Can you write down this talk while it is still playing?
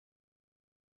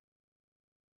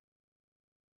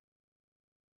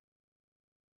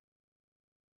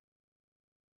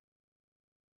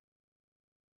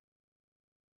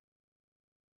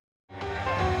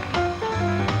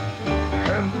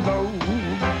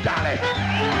Dolly.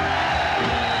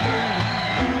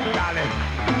 Dolly.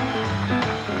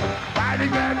 Mighty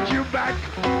glad you're back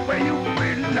where you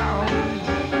belong.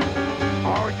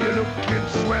 Oh, you're looking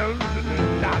swell,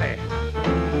 Dolly.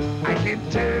 I can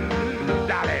tell,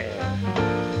 Dolly.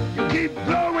 You keep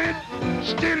growing,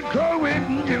 still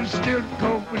growing, you're still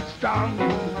going strong.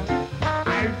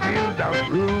 I feel the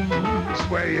room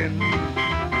swaying,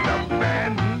 the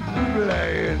band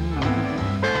playing.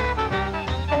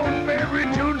 Oh, every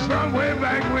tune's from way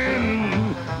back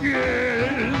when,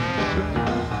 yes.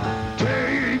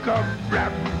 Take a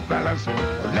rap, fellas,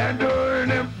 land on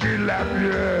an empty lap,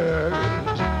 yes.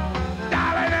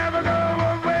 Dolly never go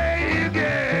away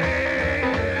again.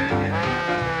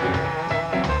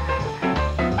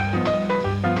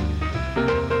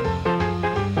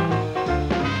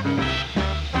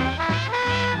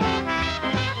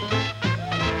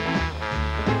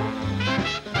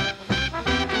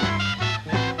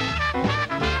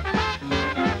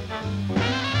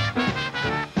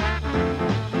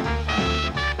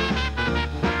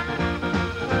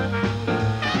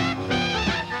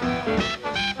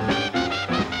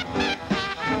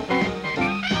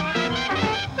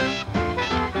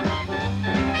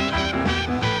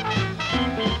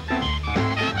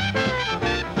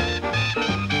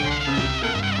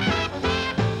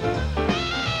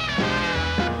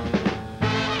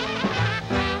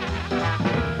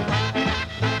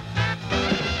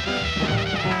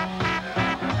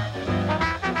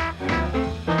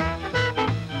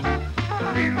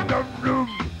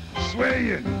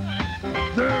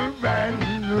 The band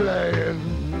laying.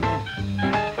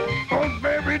 Oh,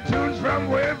 baby, tunes from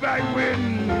way back when.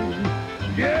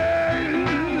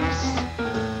 Yes,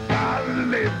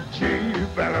 Dolly G,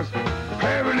 fellas,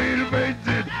 have a little bit.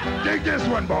 Take this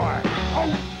one, boy. Oh,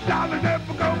 Dolly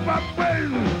never go my way.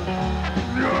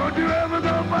 Don't you ever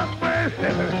go my way.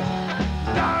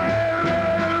 Dolly,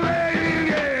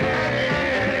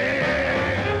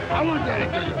 I want that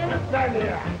to you. Right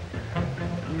here.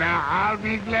 Now, I'll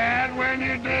be glad when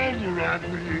you're dead, you right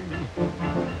for you.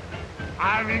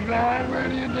 I'll be glad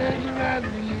when you're dead, you right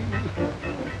for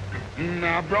you.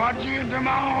 Now, I brought you into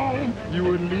my home, you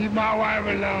wouldn't leave my wife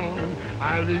alone.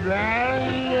 I'll be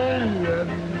glad when you're dead, you right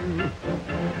for you.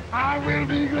 I will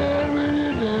be glad when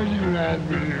you're dead, you right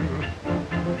for you.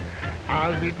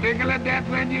 I'll be thinking of death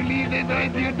when you leave this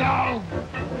earth, you dog.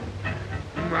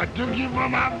 I took you for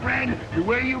my friend. The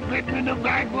way you bit me in the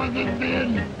back was a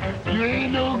sin. You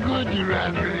ain't no good, you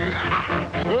rascal.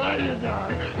 Oh, you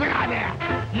dog. Look out there.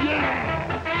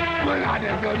 Yeah. Look out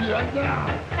there, go to your now.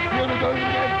 You wanna go to your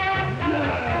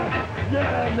yeah.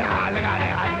 Yeah, now. Look out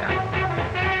there.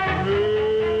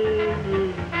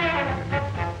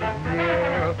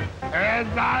 Yeah. As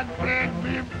I said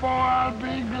before, I'll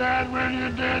be glad when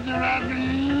you're dead, you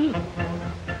rascal.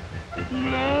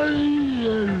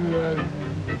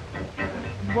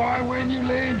 Boy, when you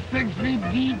lay 6 feet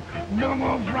deep, no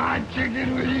more fried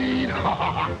chicken we eat.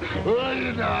 Oh,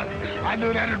 you know, I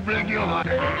knew that'd break your heart.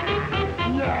 Yeah.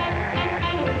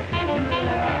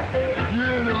 Yeah. You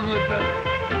ain't no good thing.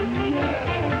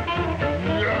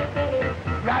 Yeah.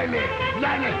 Yeah. Riley.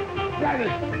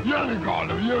 You only call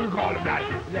him,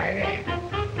 Riley. Riley.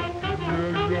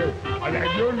 Yeah. I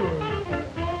like your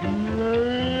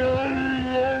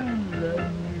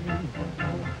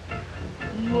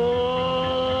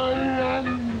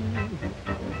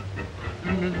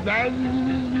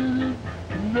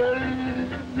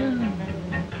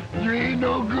You ain't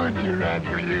no good, you right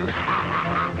for you.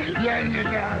 Yeah, you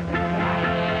got.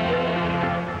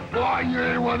 Boy, you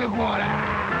ain't one of quarter.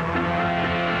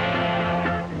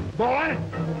 Boy,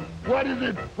 what is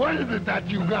it that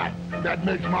you got that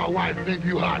makes my wife think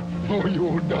you hot? Oh, you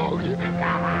old dog, you.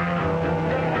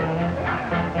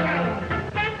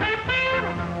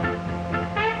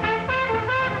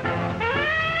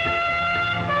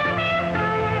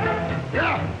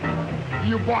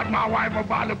 You bought my wife a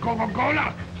bottle of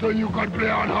Coca-Cola so you could play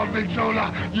on her big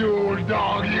shoulder. You old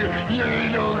dog, you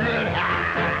ain't no good.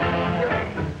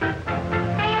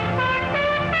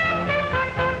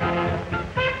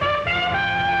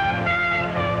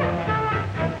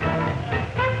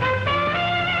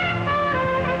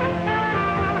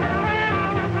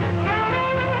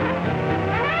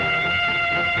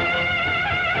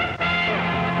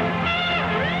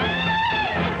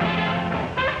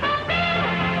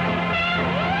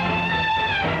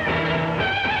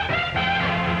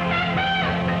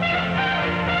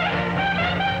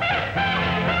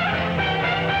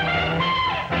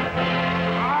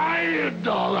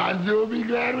 You'll be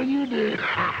glad when you did.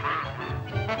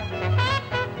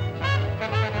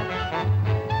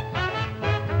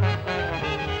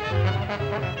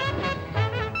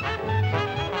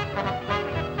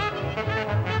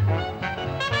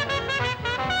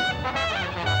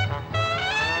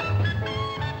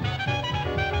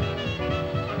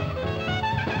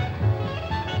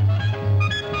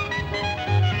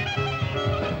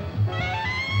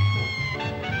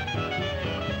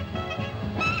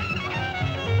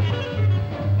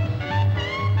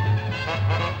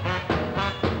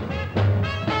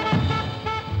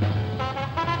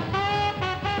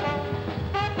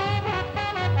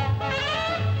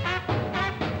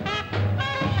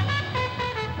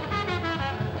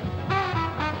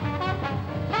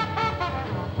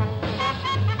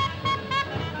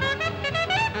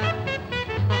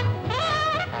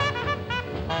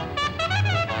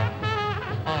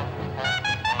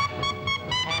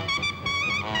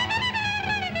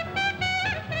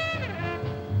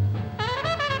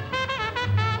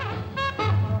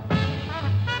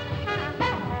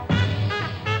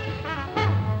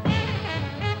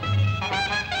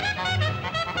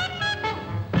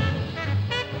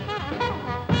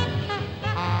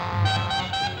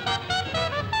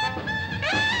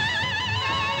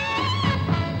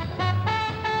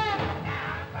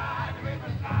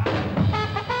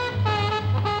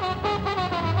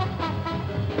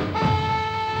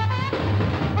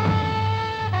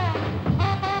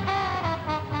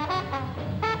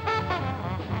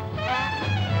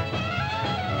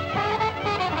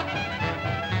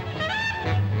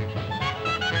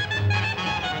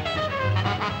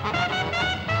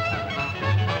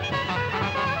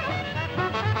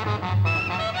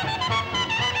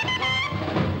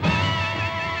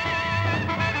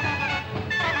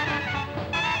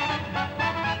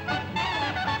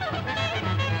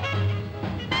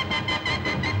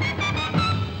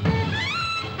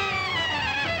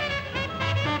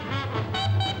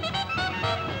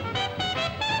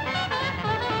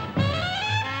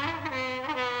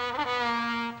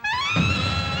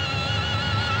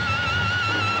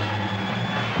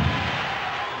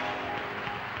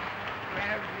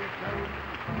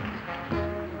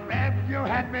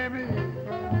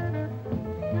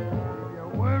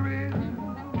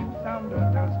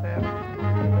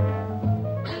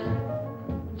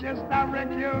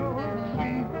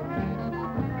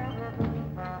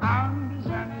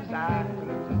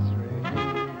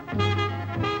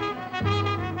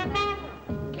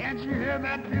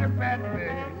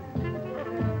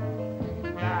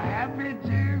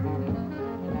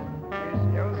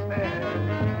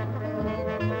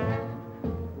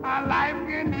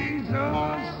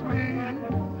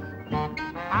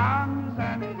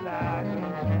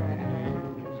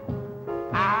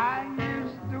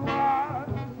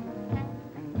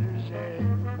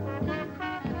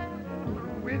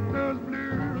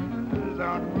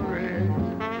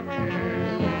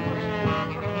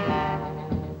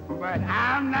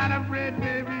 I'm not afraid,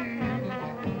 baby.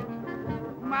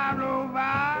 My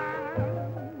robot,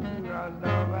 cause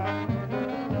nobody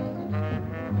does.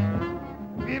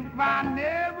 If I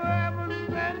never ever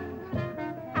met,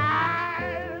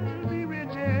 I'll be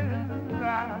rich as a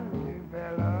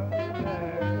fella.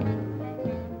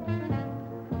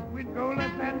 With gold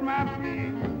at my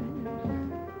feet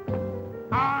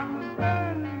on the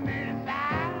sunny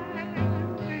side.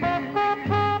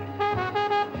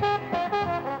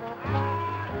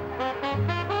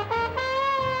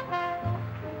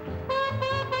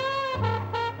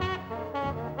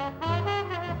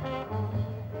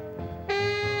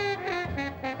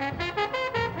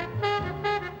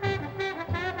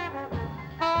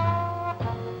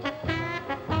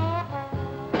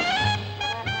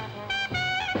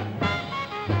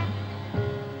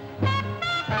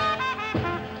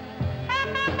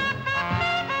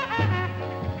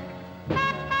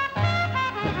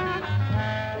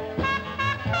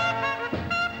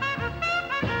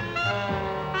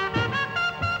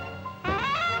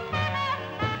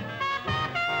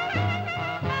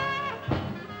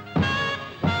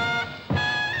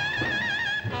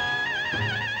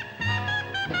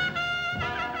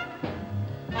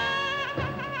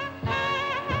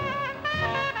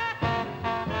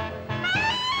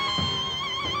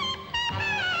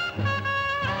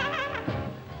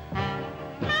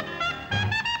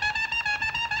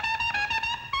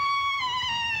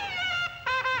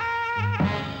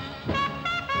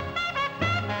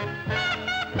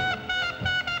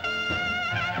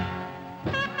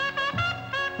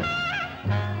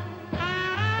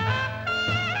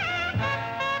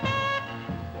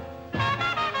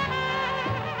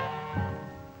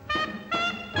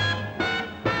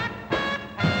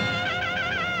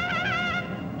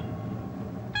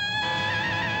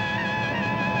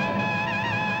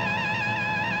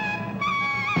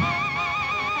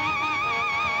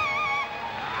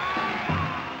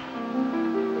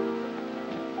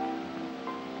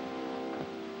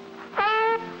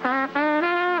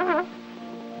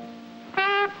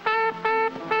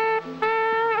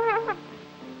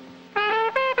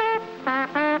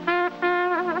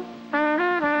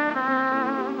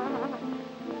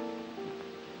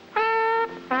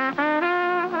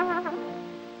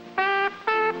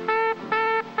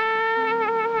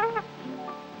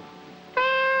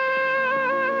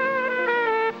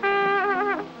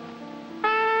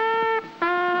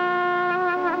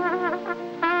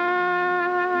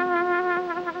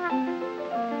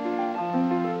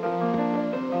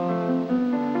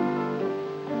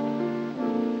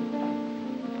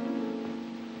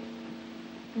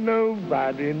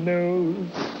 Nobody knows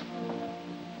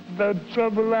the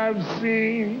trouble I've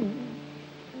seen.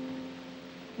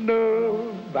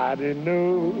 Nobody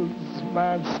knows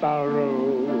my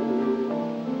sorrow.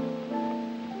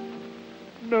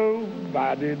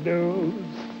 Nobody knows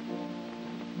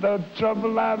the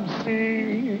trouble I've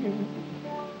seen.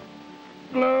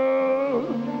 Glory,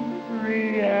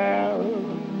 hallelujah.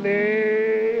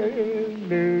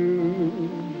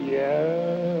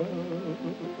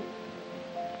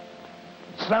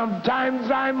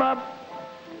 Sometimes I'm up,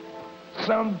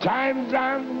 sometimes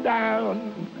I'm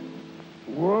down.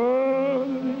 Oh,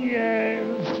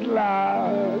 yes,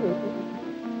 Lord.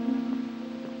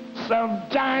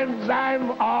 Sometimes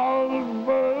I'm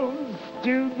almost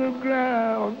to the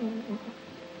ground.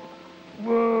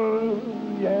 Oh,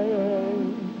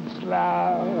 yes,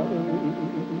 Lord.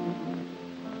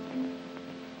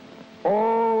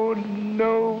 Oh,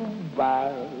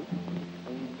 nobody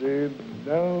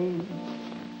knows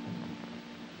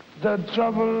the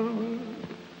trouble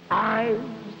I've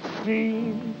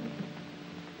seen.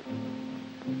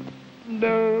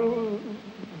 Nobody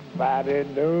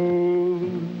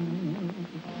knows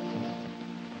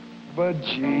but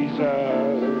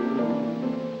Jesus.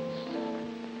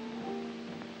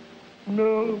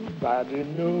 Nobody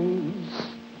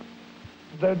knows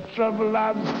the trouble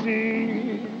I've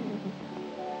seen.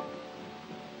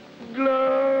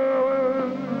 Glory,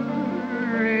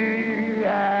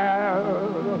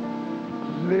 hallelujah.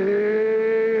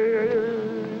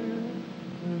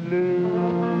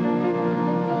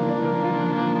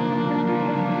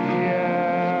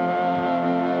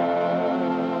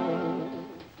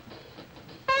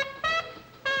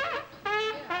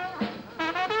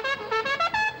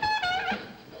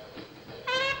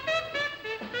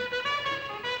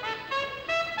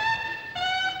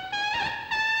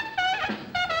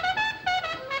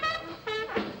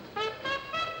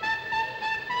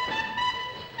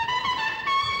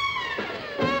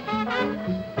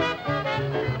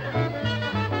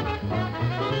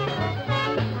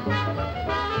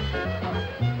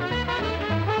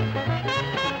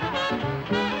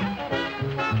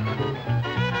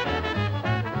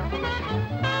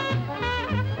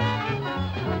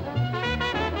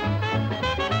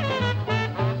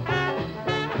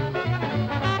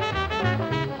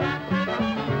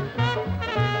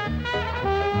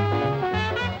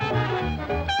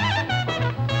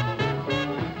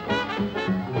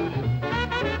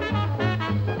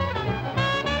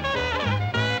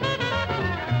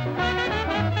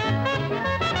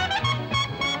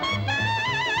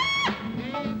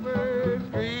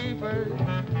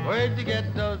 Where'd you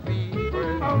get those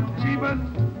beavers? Oh, jeepers,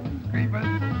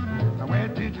 creepers, where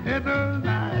did you get those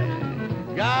eyes?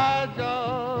 Gosh,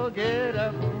 get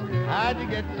up. How'd you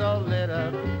get so lit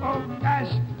up? Oh,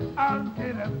 gosh, I'll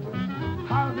get up.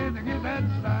 How did you get that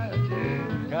size?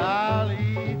 Yeah.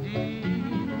 Golly gee,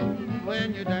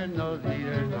 when you turn those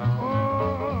heaters on.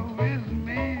 Oh, it's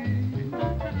me.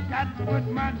 Got to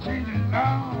put my cheaters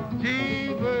on.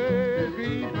 Jeepers,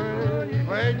 creepers,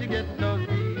 where'd you get those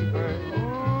beavers?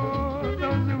 Oh,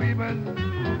 those weavers.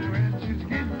 Where did you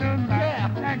get those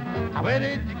eyes? Yeah. Where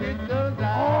did you get those Oh,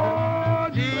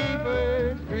 eyes?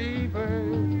 Jeepers,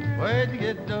 creepers, where'd you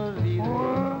get those heaters?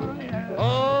 oh, yeah.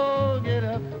 Oh, get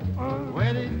up. Oh,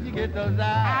 Where did you get those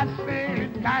I eyes?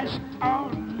 said, gosh, all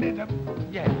lit up.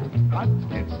 Yeah. Got to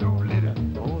get so lit up.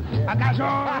 Oh, yeah. I got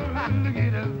all to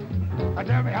get up.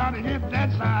 Tell me how to get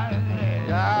that size.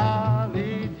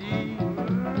 Golly gee,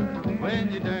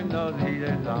 when you turn those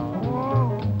heaters on.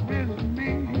 Oh, it's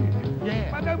me.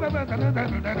 Yeah.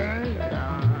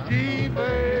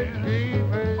 Jeepers,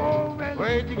 creepers, Oh, man.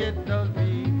 where'd you get those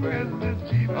beavers? Where's this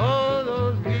cheaper? Oh,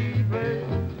 those beavers,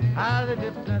 how they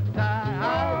dipped and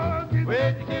tied.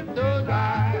 Where'd you get those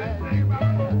eyes?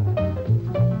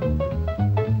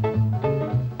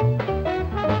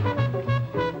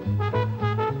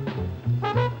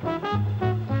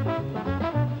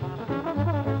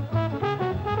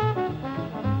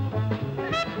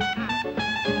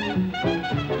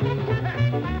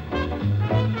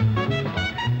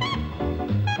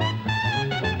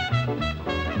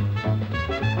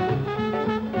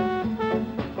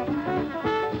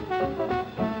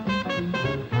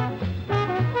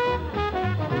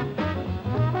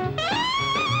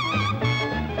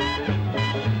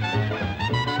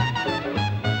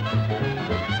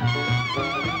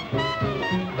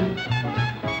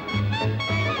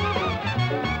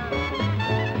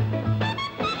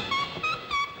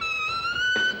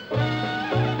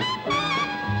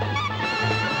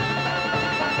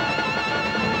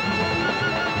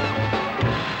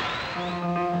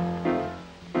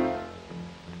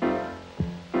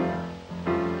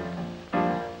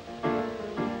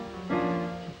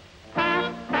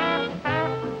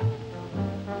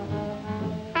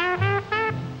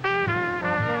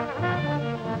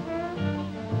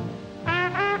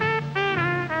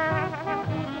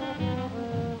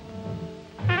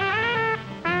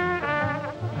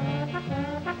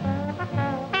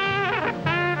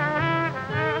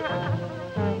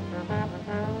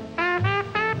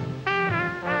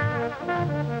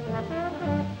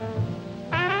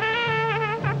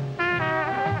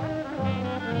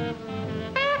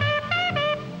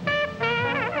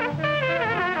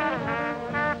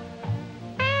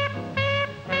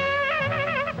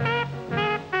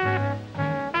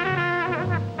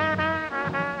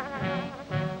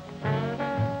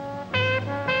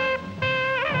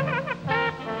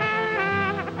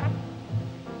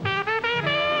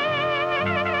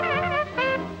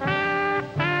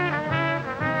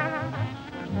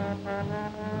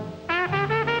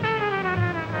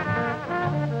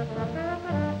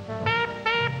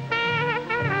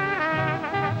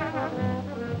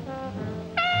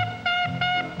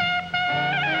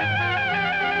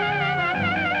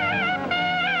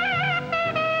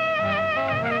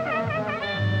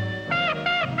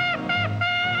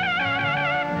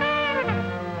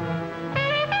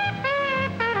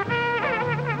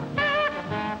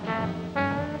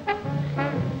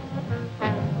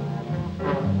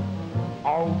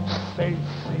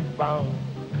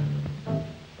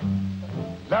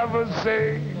 Lovers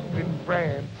sing in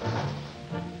France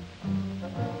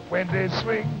when they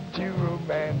swing to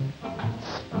romance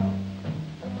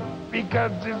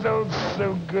because it's oh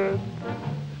so good.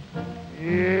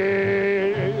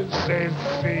 Yes,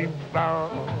 c'est bon.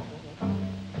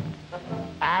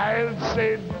 I'll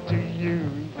say to you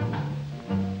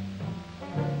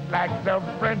like the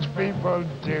French people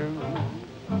do.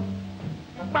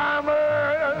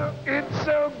 Mama, it's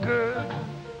so good.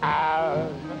 Ah,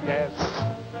 yes.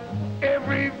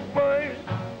 Every word,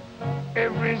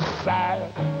 every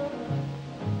sigh,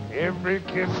 every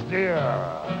kiss, dear,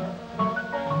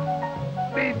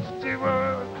 leads to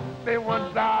what they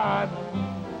want done.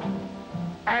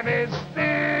 And it's still,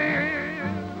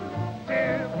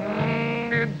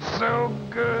 it's so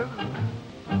good.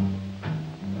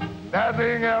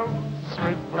 Nothing else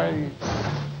replaces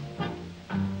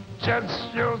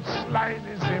just your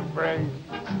slightest embrace.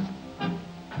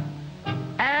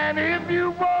 And if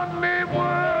you only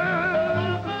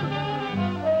would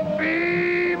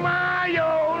be my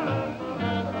own,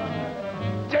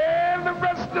 tell the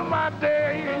rest of my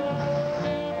days,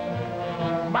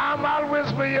 Mama, I'll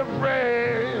whisper your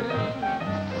praise.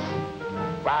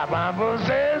 Baba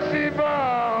possessive.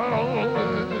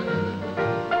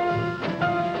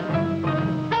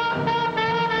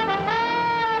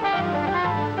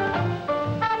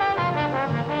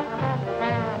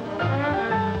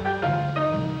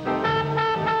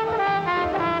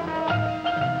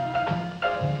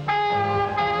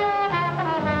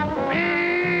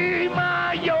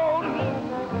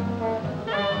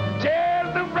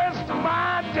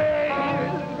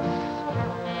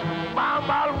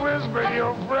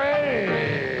 Your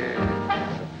friends.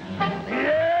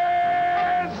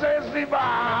 Yes, says the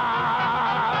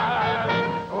bar.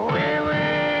 Oui,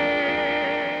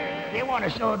 oui. You want to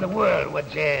show the world what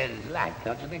jazz is like,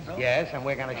 don't you think so? Yes, and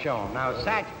we're going to show them. Now,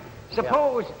 Satch,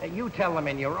 suppose you tell them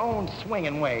in your own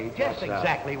swinging way just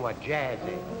exactly what jazz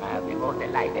is. I'll be more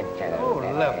delighted to tell Oh,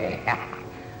 them. lovely.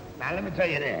 Now, let me tell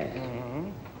you this.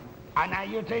 Now,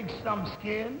 you take some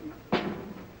skin.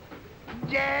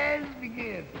 Jazz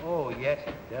begins. Oh, yes,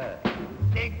 it does.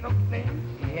 Take up things.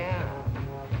 Yeah,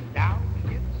 Now we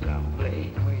get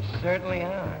someplace. we certainly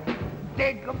are.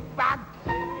 Take a box.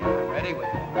 Ready with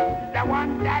it. The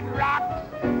one that rocks.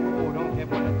 Oh, don't give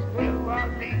one. New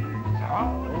Orleans.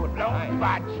 All blown nice.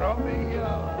 by trumpet.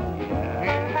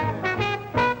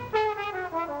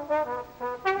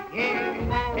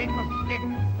 Yeah. Take a stick.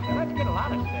 Now, let's get a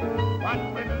lot of stuff.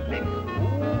 One with a lick.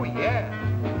 Oh, yeah.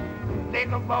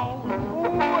 Take a bone. Oh, a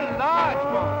large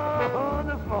one. On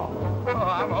the phone. Oh,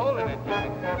 I'm holding it, Jimmy.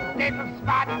 Take a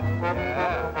spot.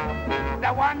 Yeah.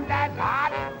 The one that's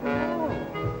hot.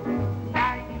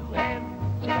 Now you have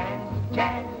jazz,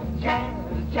 jazz, jazz,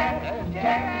 jazz,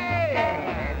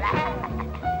 jazz.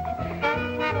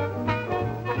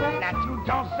 Now two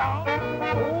chansons.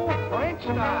 Oh, French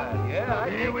style. Yeah, I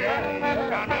Here think we that.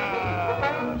 are.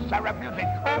 Therapeutic.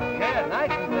 Yeah,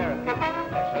 nice and therapeutic.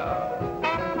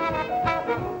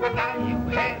 Now you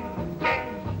have jazz,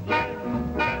 jazz, jazz,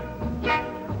 jazz,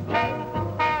 jazz.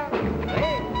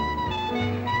 Hey,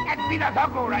 That's Peter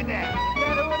Tucker right there. is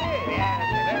that who it is?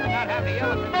 Yeah. Better not have the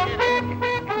elephant shit.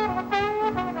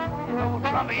 Old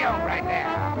Romeo right there.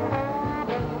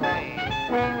 Hey,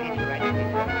 he's right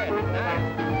there. Nice.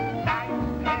 Now you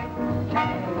have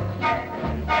jazz, jazz,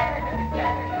 jazz, jazz,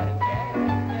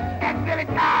 jazz. And Billy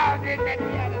Cow did that.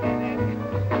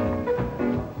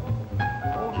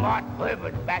 Old Mark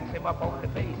Herbert backs him up on the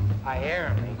bass. I hear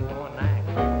him. He's doing nice.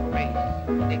 Bass,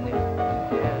 didn't it?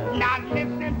 Yeah. Now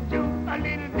listen to a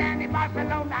little Danny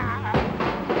Barcelona.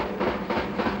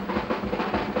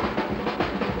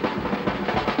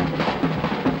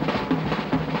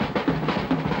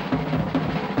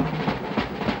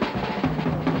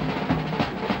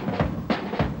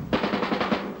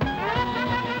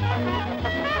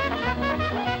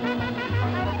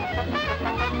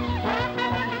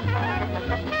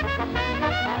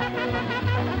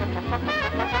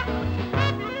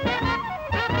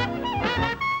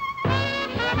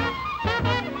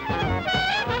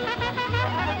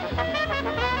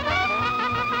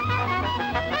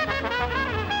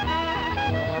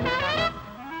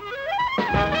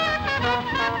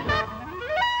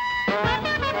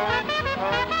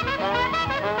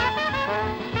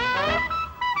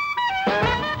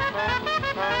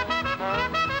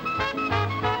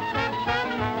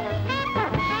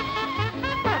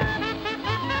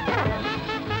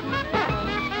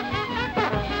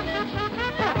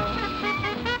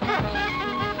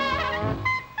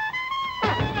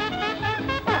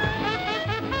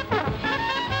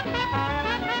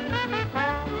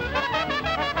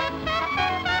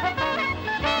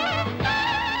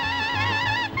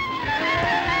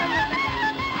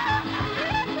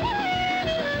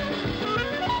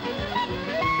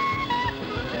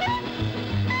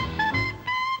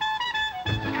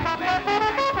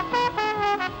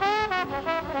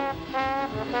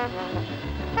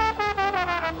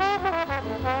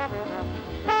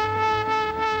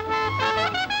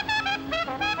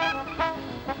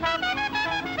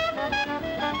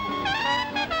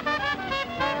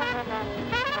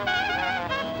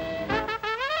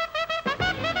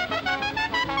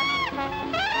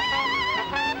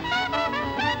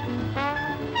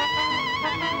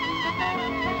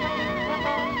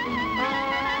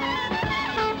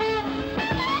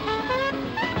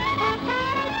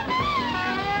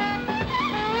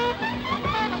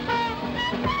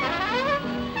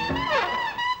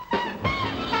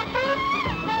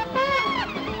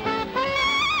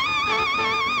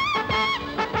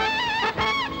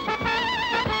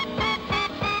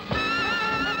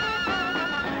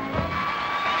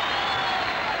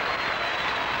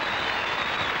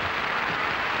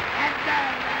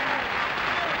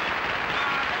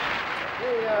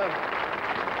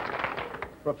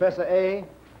 Professor A,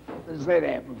 Say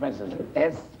that, Professor.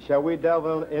 S. Shall we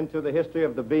delve into the history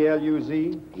of the BLUZ?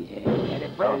 Yeah, get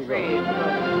it, proceed.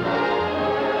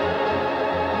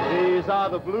 These are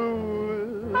the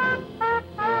blues.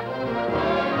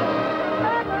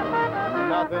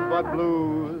 Nothing but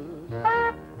blues.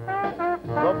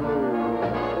 The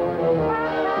blues.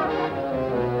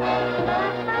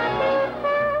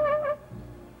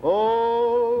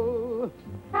 Oh,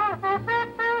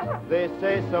 they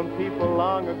say some people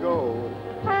long ago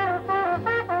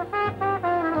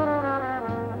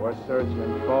were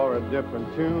searching for a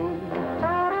different tune,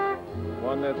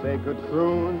 one that they could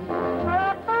croon,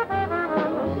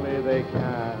 only they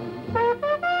can.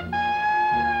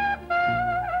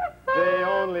 They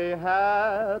only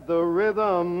had the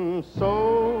rhythm,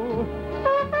 so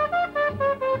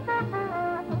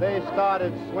they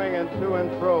started swinging to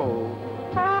and fro.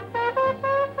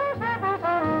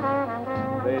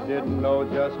 They didn't know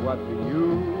just what to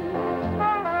use.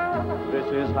 This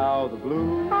is how the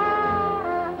blues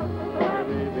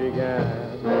really began.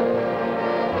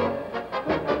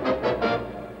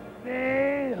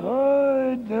 They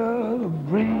heard the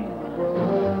breeze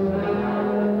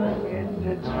in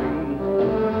the tree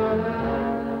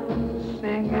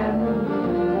singing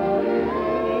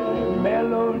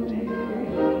melody,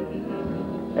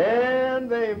 And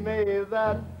they made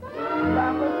that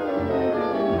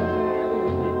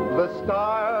the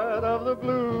start of the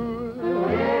blues.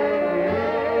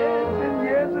 Yes, and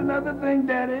here's another thing,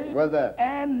 Daddy. What's that?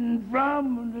 And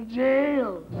from the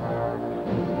jail,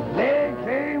 they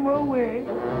came away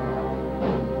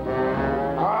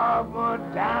of a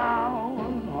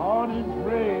downhearted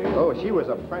frail. Oh, she was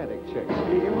a frantic chick.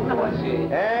 Was she?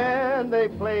 And they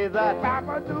played that.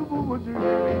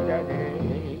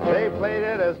 They played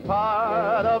it as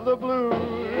part of the blues.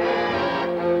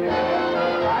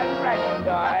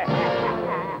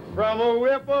 From a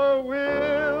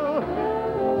whippoorwill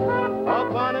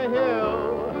up on a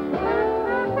hill,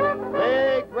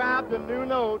 they grabbed a new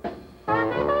note.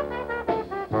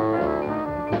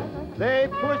 They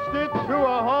pushed it through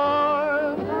a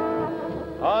horn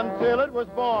until it was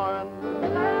born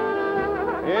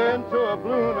into a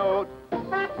blue note.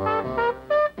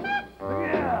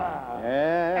 Yeah.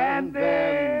 And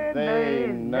then they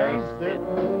nursed it.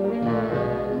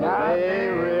 They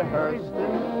rehearsed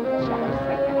it.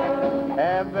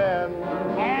 And then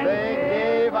they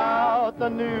gave out the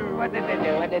news What did they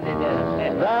do? What did they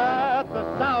do? that the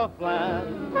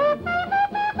Southland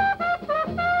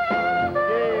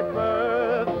gave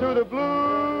birth to the blues.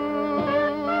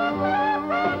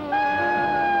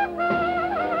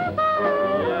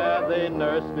 Yeah, they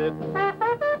nursed it,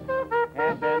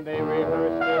 and then they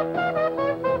rehearsed it,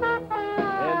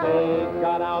 and they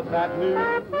got out that news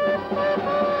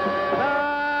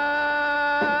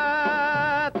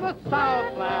that the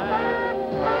Southland,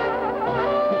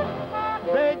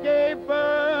 they gave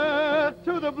birth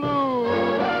to the blues.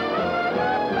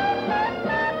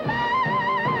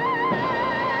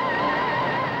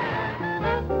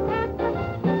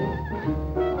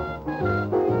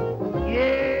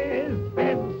 Yes,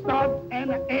 there's a start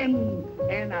and an end,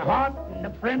 and a heart and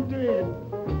a friend to it.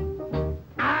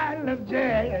 I love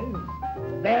jazz.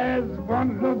 There's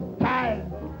one look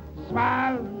tired,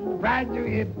 smile and pride to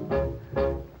it.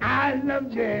 I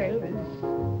love jazz.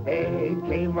 They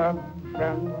came up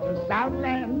from the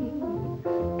Southland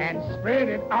and spread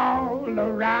it all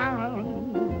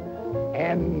around.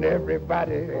 And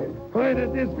everybody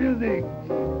heard this music.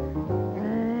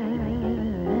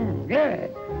 Yeah,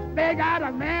 they got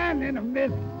a man in the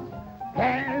midst,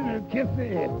 can kiss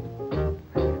it.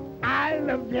 I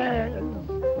love jazz.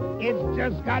 It's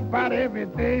just got about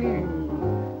everything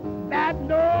that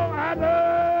no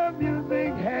other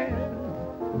music has.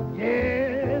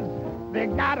 Yes, they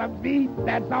got a beat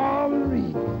that's all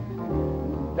reach.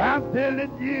 I'm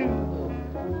telling you,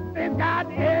 they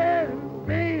got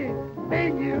everything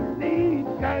you need,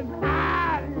 'cause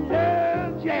I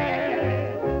love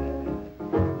jazz.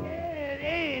 Yeah,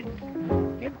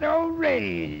 it's the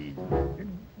rage.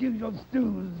 Get your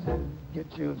stews,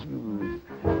 get your shoes.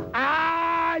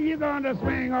 Ah, you're gonna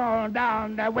swing on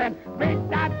down that way. Big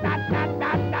dot, dot, dot,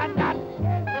 dot, dot, dot.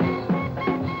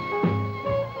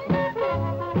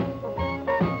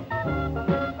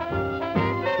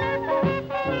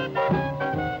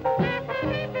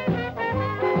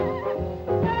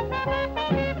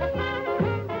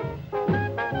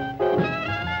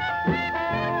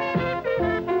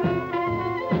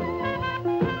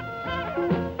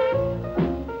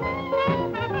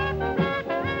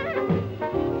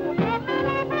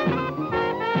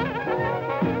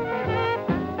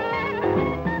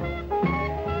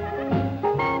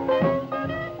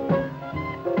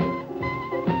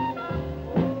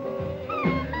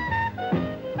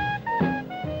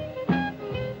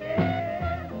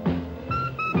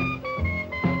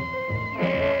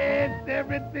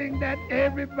 that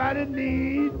everybody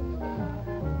needs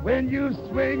when you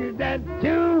swing that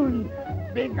tune,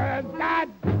 because God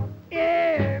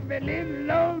every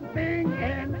little old thing,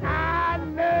 and I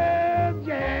love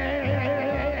jazz.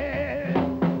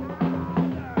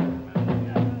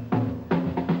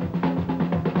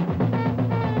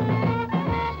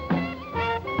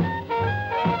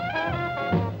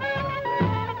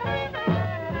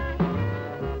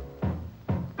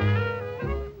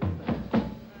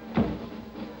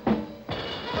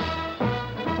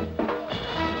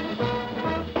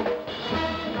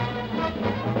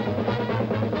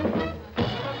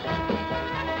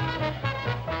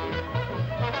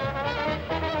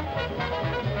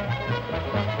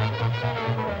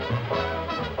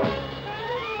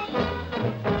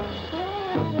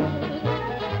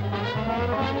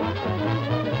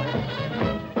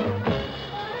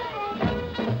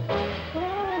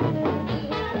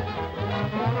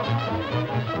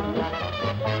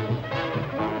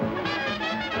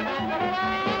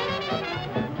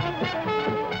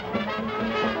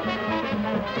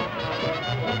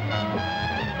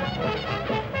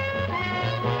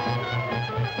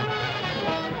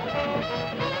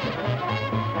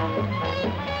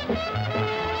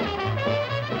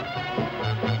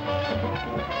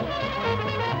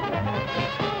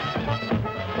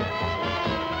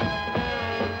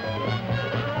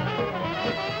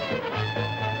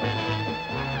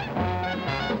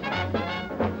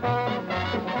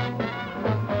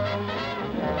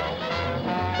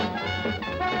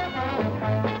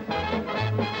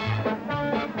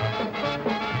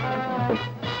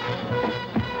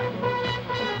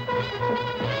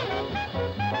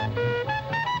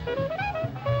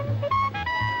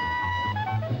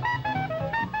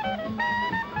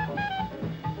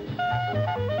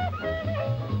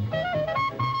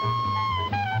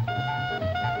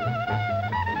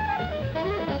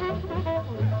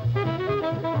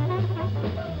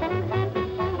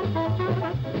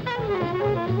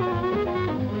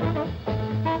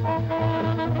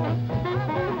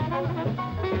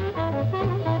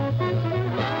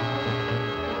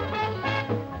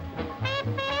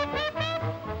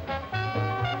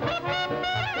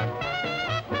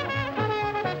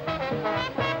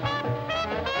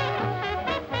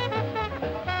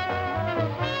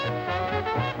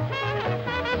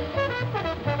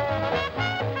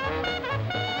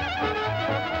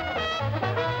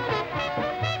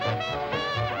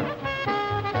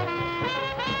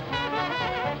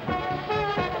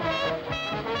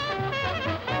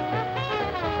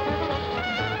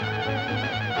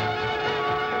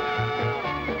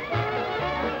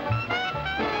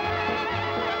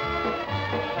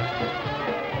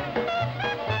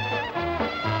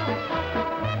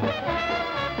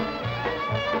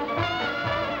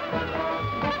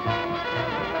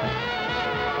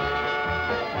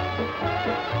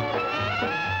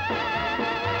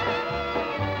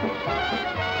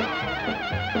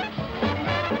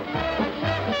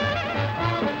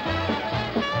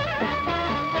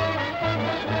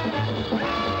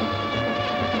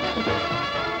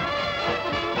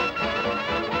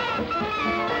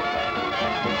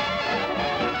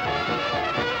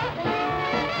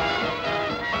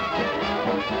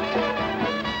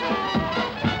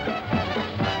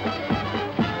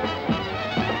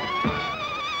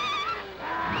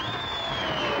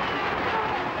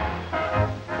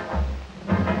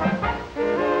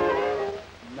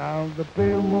 The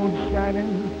pale moon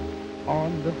shining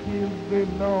on the fields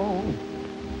below.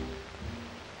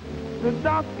 The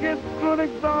darkest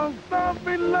critics on stuff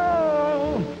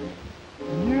below.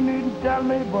 You needn't tell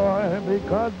me, boy,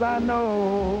 because I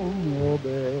know, oh,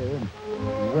 babe,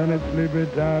 when it's sleepy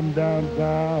time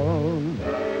downtown.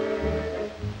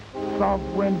 Soft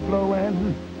wind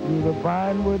blowing through the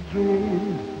pine wood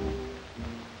trees.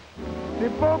 The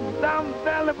folks down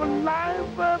valley for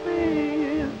life of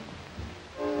ease.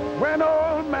 When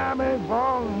old mammy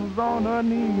falls on her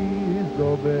knees,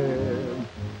 oh, babe,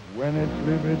 when it's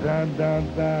sleepy time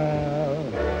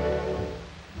downtown.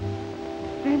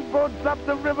 Steamboats up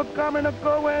the river coming a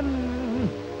going.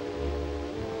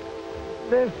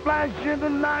 They splash in the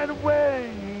night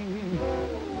away.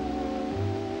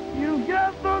 You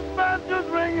hear those banjos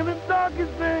ringing the darky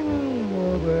sing,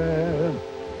 oh, babe,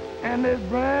 and this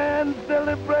brand till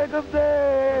the break of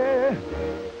day.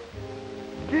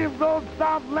 Give those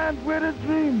Southlands with a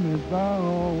dreamy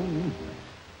song.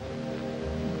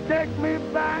 Take me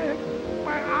back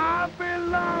where I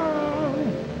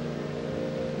belong.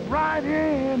 Right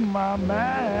here in my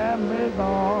mammy's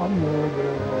arms,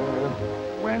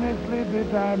 when it's sleepy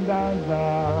time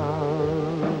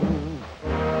downtown.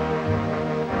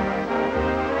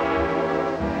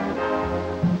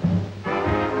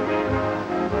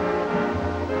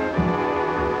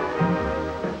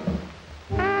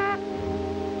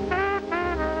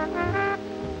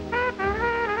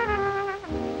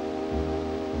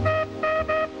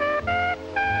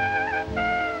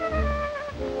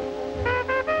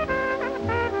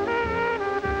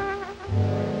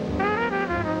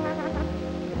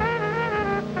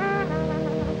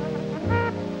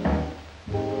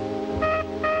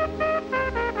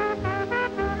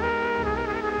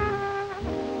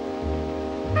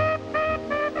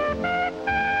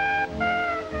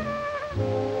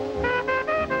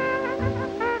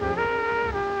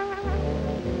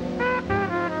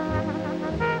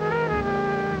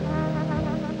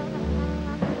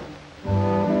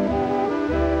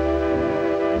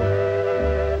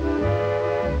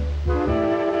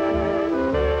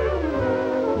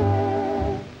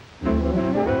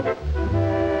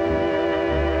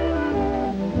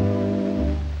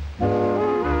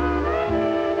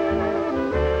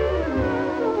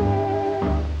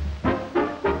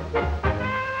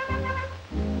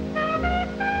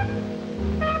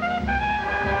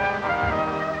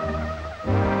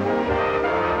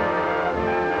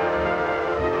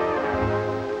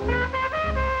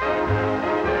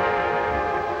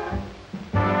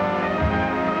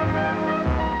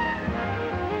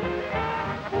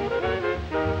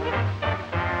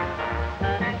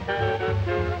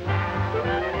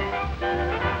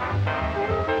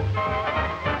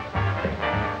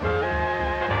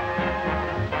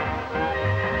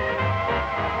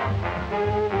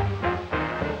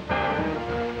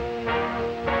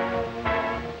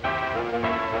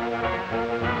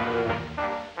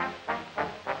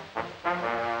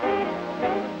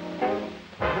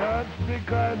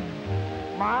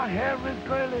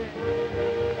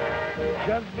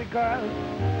 just because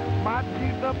my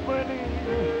teeth are pretty.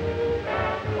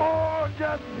 Oh,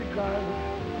 just because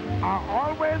I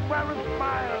always wear a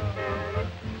smile,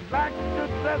 like to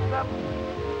dress up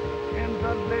in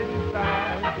the lady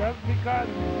style, just because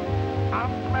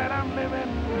I'm glad I'm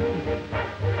living.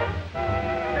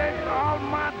 Take all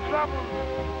my troubles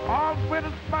off with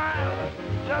a smile,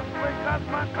 just because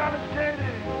my color's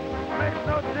shady makes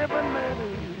no difference,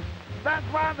 lady. That's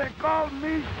why they call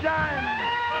me Shine.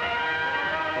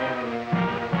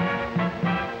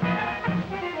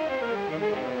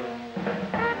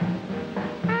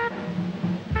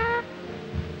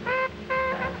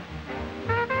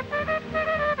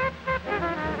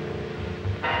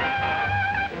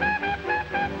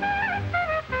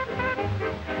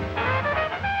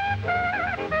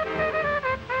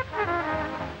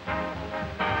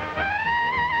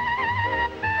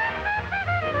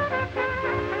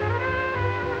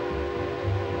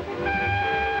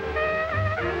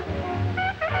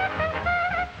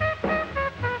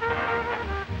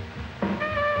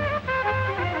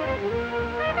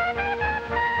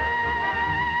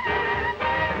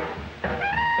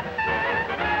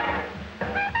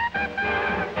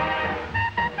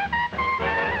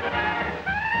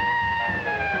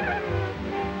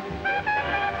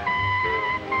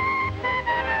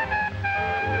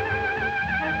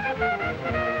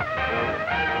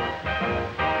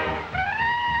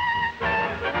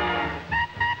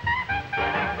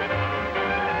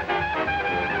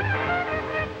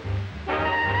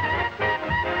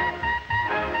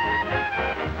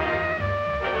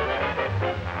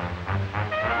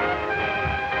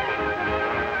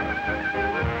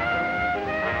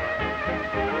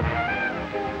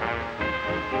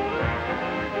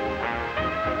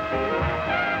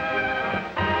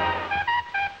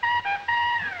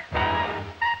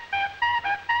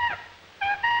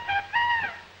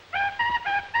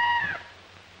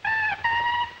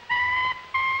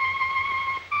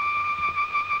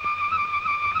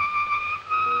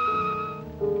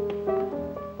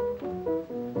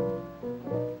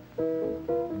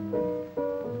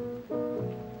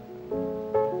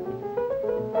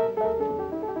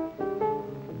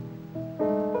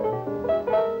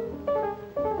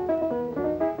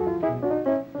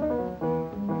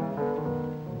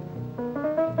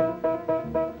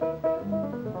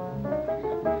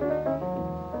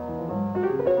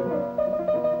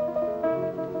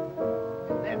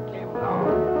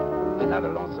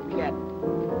 Another lonesome cat,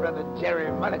 Brother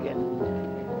Jerry Mulligan.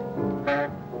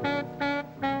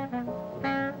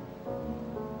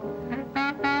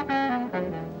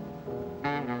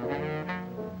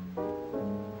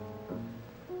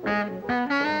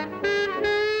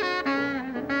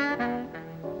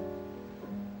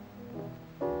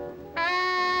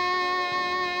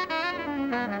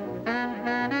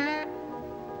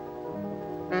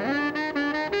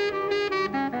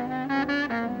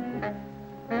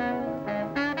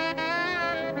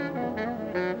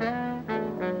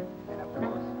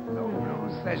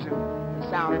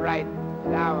 Sound right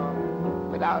now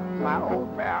without my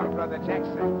old pal, Brother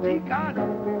Jackson T. Garner.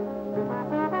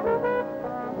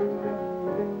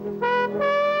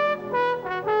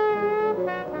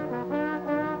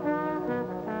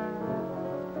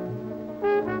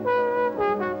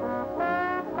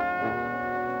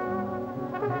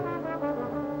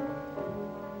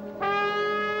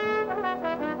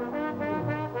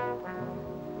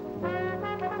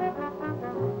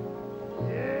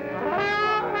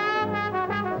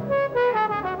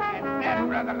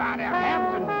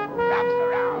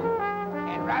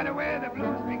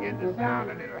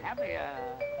 Sound a little happier.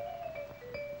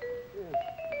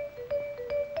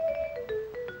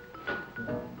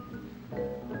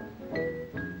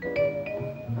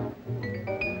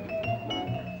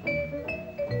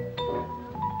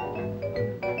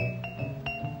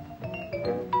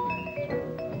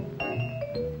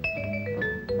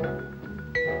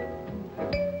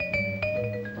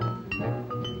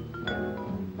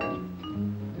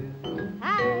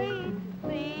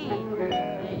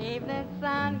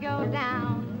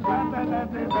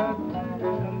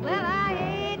 Well, I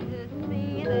hate to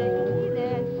see the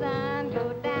evening sun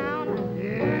go down.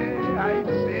 Yeah, I hate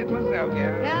to see it myself,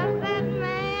 yeah. 'Cause that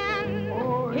man,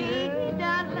 he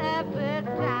done left the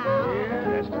town. Yeah,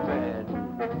 that's too bad.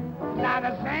 Now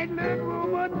the St. Louis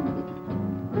woman,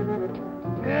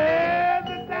 yeah,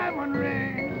 the diamond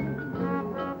ring,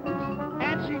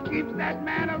 and she keeps that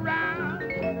man around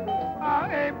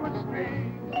on apron string.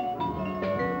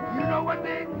 You know what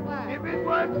they? If it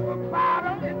was for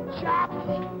powder and chops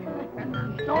and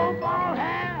snowball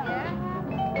hair,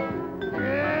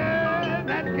 yeah,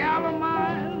 that gal of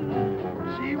mine,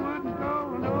 she wouldn't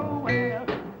go nowhere,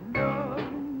 no.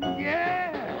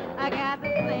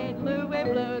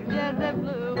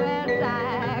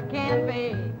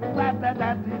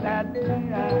 Got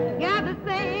the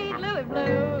St. Louis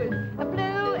blues, the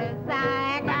blue is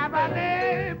like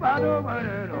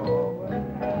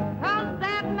cause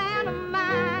that man of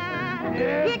mine,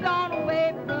 he gone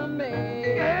away from me.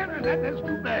 Yeah, that's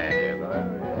too bad.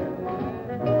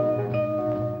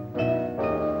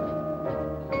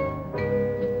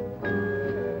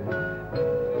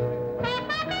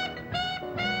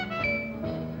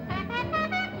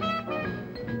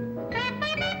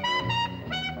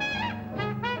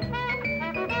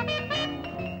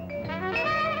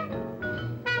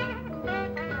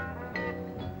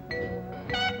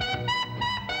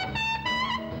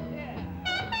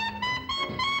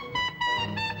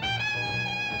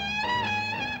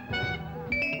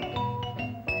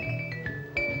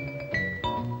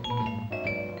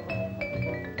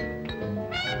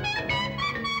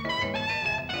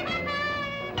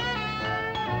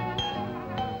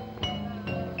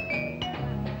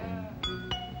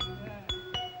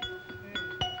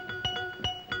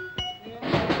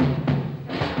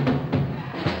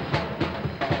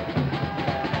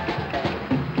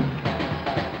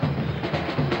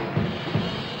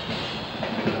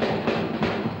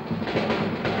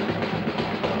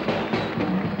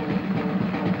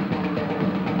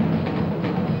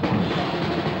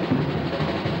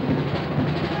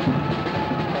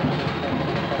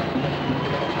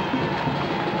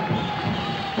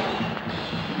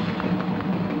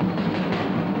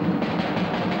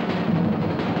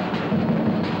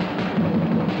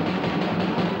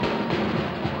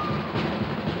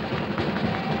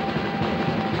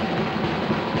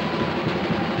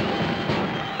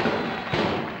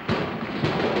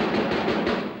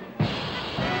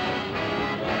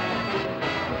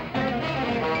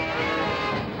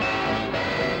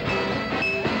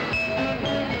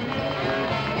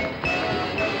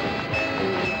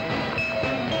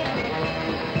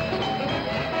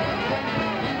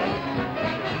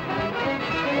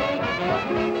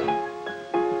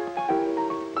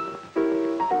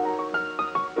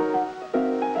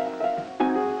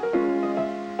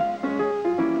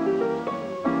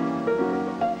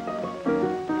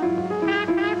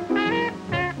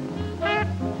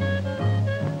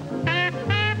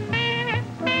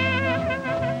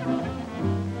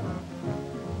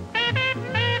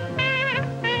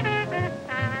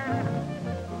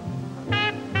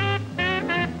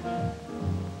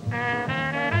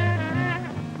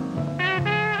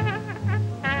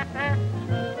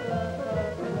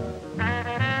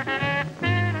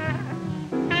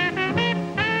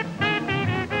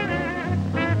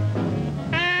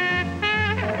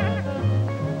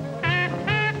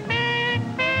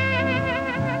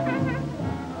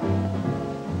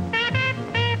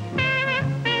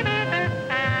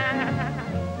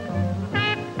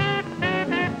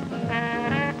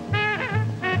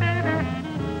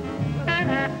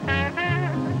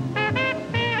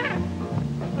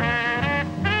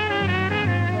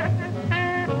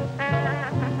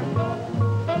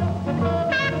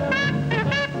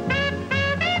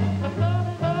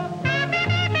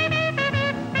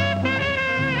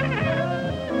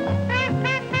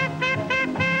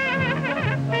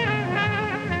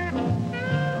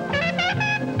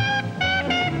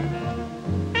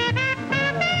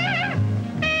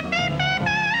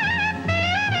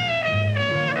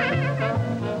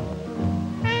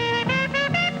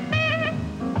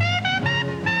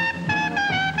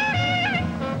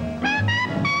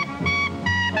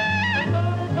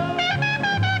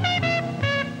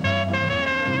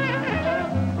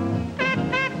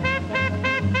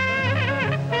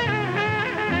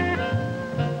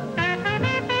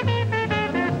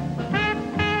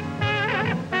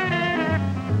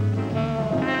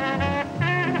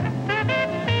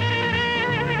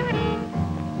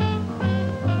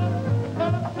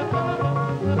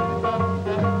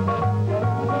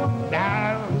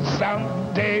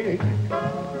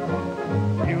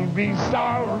 be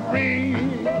sorry.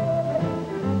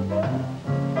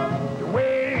 The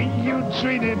way you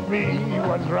treated me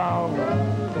was wrong.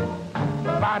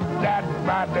 But that,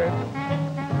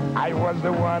 I was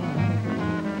the one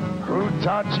who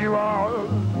taught you all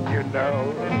you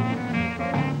know.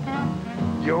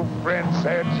 Your friend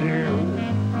said you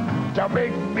to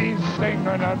make me sing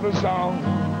another song.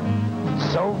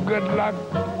 So good luck,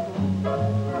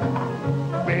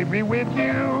 baby, with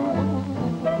you.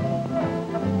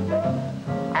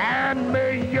 And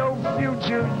may your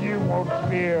future you won't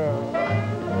fear.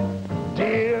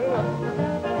 Dear,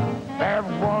 there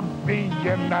won't be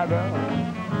another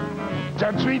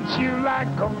to treat you like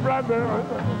a brother.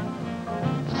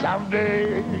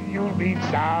 Someday you'll be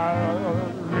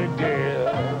sorry, dear.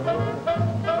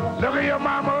 Look at your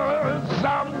mama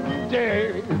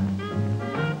someday.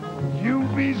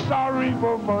 be sorry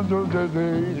for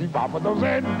Papa don't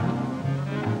say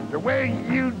the way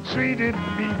you treated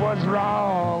me was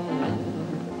wrong.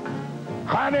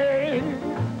 Honey,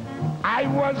 I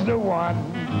was the one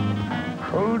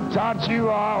who taught you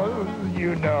all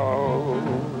you know.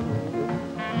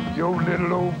 Your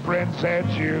little old friend said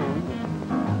you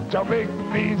to make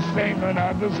me sing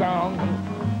another song.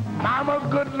 Mama,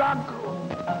 good luck.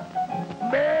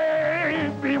 May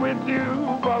be with you,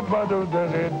 Papa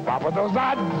those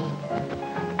odds.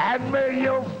 And may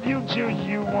your future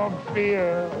you won't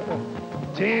fear.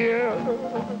 Dear,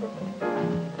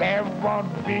 there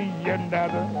won't be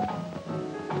another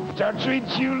to treat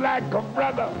you like a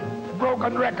brother.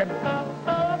 Broken record.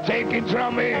 Take it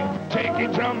from me, take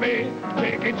it from me,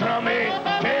 take it from me,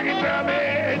 take it from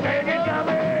me, take it from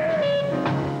me.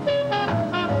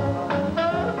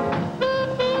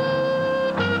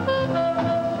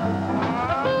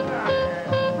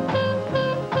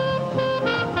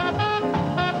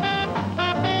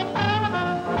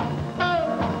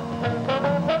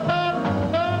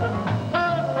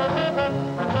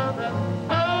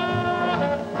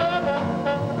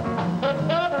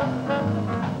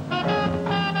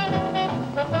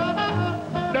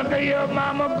 Your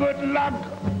mama, good luck.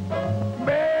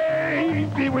 May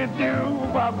be with you,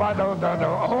 Papa.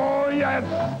 Oh, yes.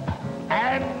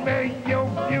 And may your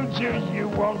future you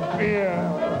won't fear.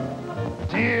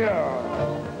 Dear,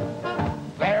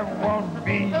 there won't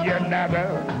be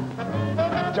another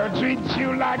to treat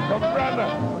you like a brother.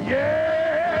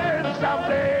 Yes,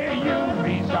 someday you'll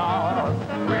be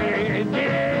sorry,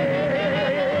 dear.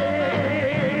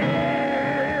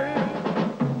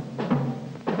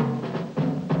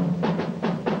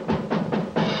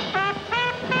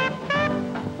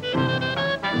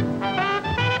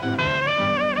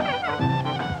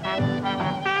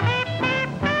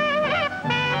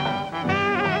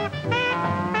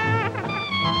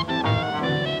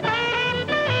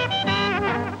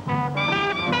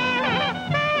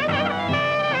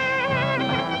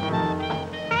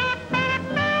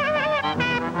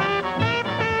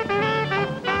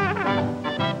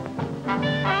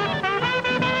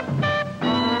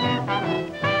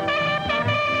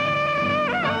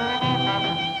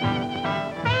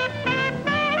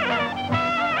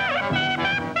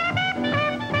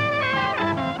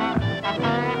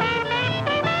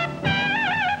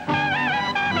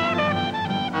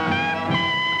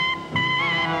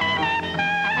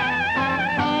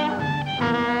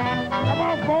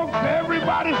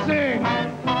 Sing.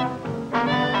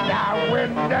 Now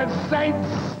when the saints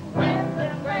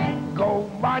go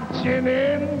marching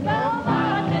in,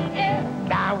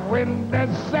 now when the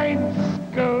saints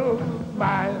go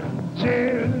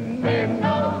marching in,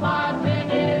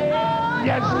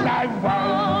 yes, I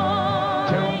want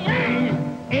to be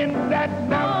in that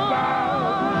number.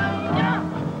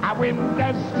 Now when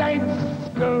the saints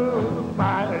go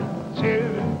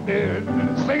marching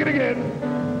in, sing it again.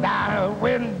 Now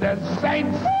when the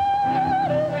saints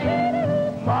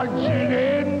marching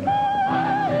in,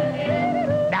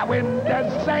 now when the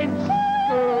saints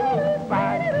go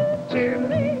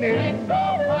marching in,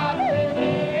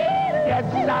 yes,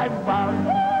 I want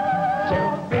to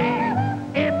be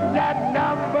in that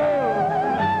number.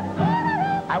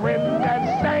 Now when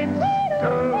the saints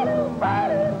go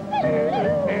marching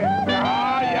in,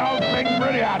 oh, y'all sing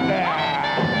pretty out there.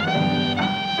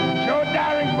 Joe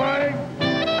Daring, boy.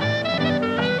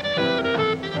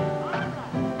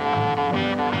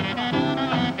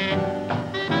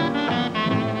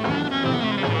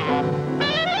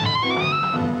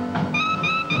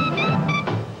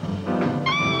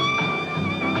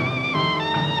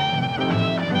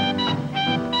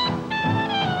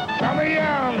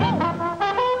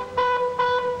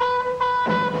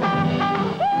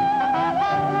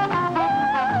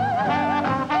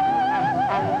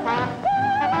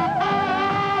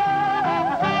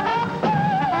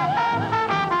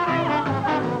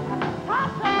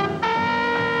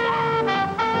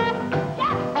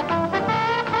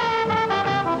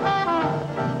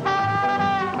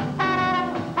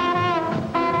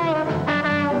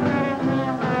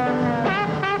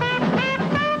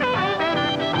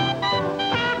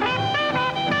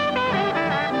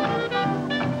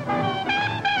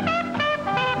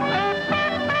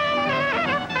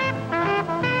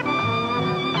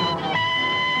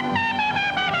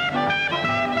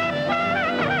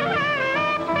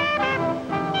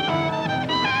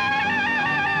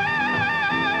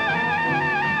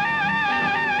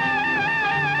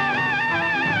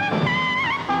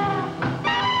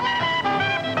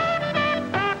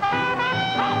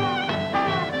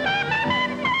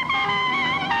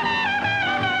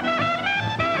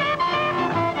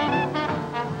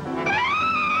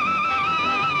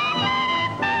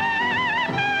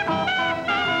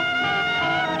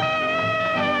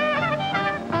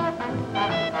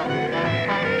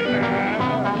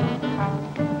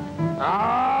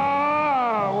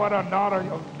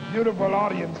 a beautiful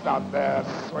audience out there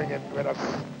swinging with us.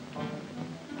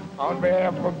 On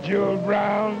behalf of Jewel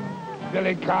Brown,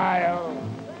 Billy Kyle,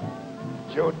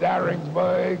 Joe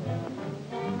Daringsburg,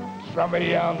 Strummer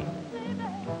Young,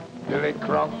 Billy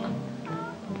Crunk,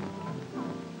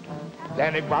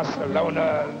 Danny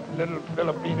Barcelona, little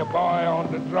Filipino boy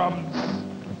on the drums,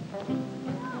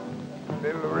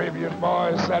 little Arabian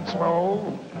boy,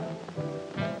 Satchmo.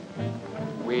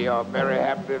 We are very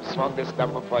happy to have swung this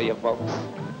number for you folks.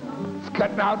 It's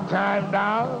cutting out time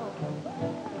now.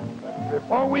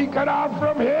 Before we cut out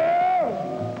from here,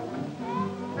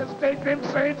 let's take them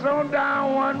saints on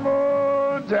down one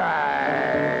more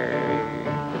time.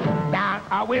 Down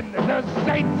our window, the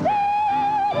saints.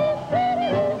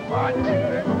 One,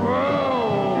 two,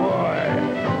 whoa, boy.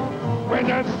 When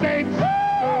the saints go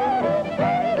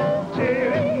by,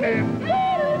 chilling.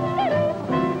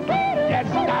 Yes,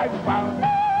 I found me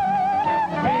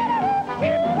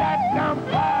in that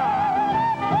number.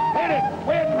 Hit it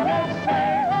when the saints.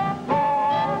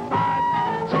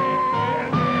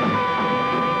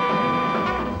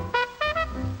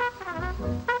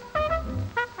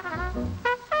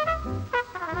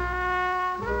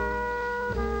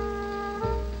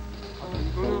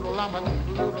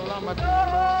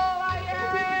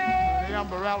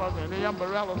 The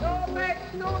umbrellas. Don't make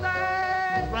no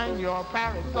that. Bring your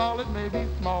parasol, it may be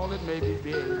small, it may be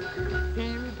big.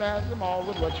 He repairs them all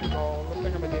with what you call the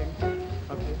thingamading.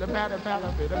 Okay, the batter, it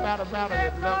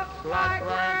looks like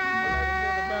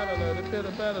rain. Let it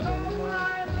pitter.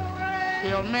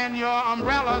 He'll mend your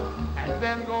umbrellas and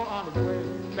then go on his way.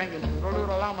 Singing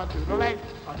toodle-doodle-lama to the lake,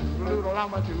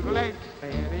 toodle-doodle-lama to the lake.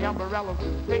 And the umbrellas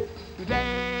will stick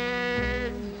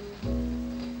today.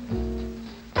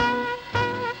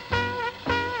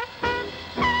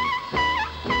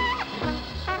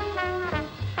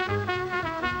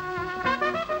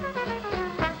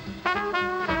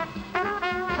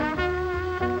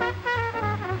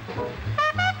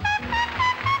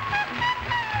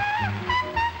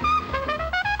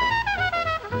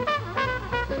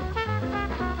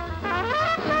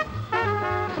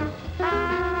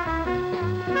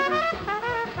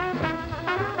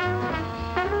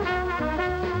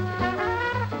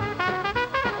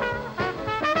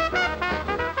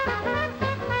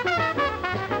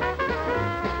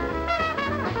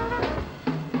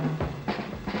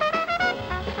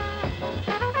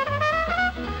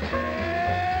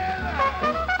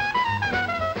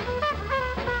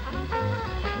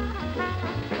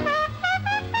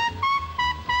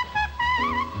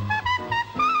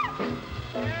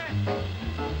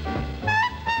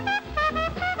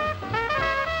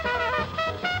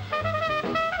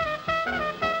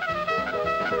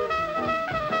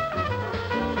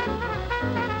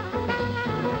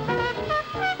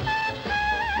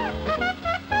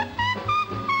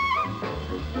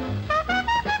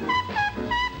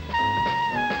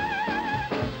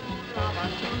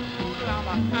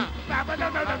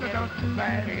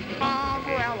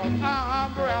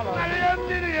 Umbrella.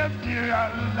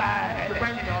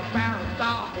 Bring your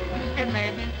parasol. It may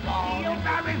be small. Your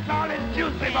parasol is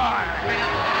juicy, boy.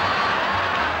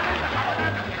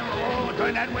 Oh,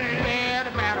 turn that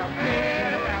way.